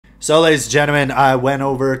So, ladies and gentlemen, I went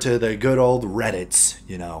over to the good old Reddits.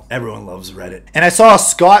 You know, everyone loves Reddit. And I saw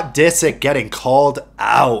Scott Disick getting called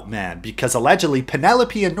out, man, because allegedly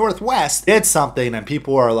Penelope and Northwest did something and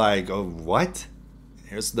people are like, oh, what?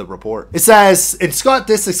 Here's the report. It says, in Scott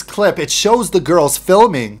Disick's clip, it shows the girls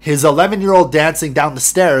filming his 11-year-old dancing down the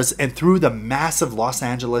stairs and through the massive Los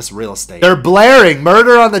Angeles real estate. They're blaring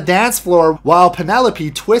murder on the dance floor while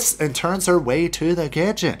Penelope twists and turns her way to the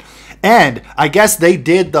kitchen. And I guess they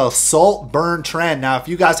did the Saltburn trend. Now, if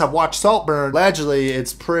you guys have watched Saltburn, allegedly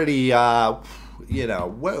it's pretty, you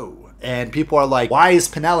know, whoa. And people are like, why is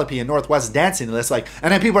Penelope and Northwest dancing to this? Like,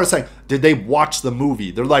 and then people are saying, did they watch the movie?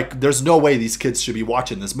 They're like, there's no way these kids should be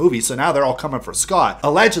watching this movie. So now they're all coming for Scott.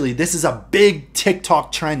 Allegedly, this is a big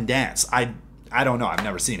TikTok trend dance. I don't know. I've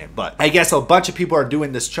never seen it. But I guess a bunch of people are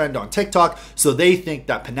doing this trend on TikTok. So they think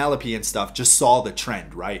that Penelope and stuff just saw the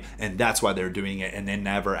trend, right? And that's why they're doing it. And they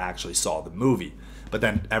never actually saw the movie. But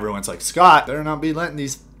then everyone's like, Scott, better not be letting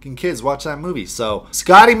these kids watch that movie. So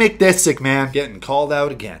Scotty McDisick, man, getting called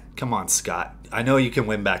out again. Come on, Scott. I know you can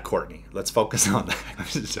win back Courtney. Let's focus on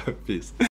that. Peace.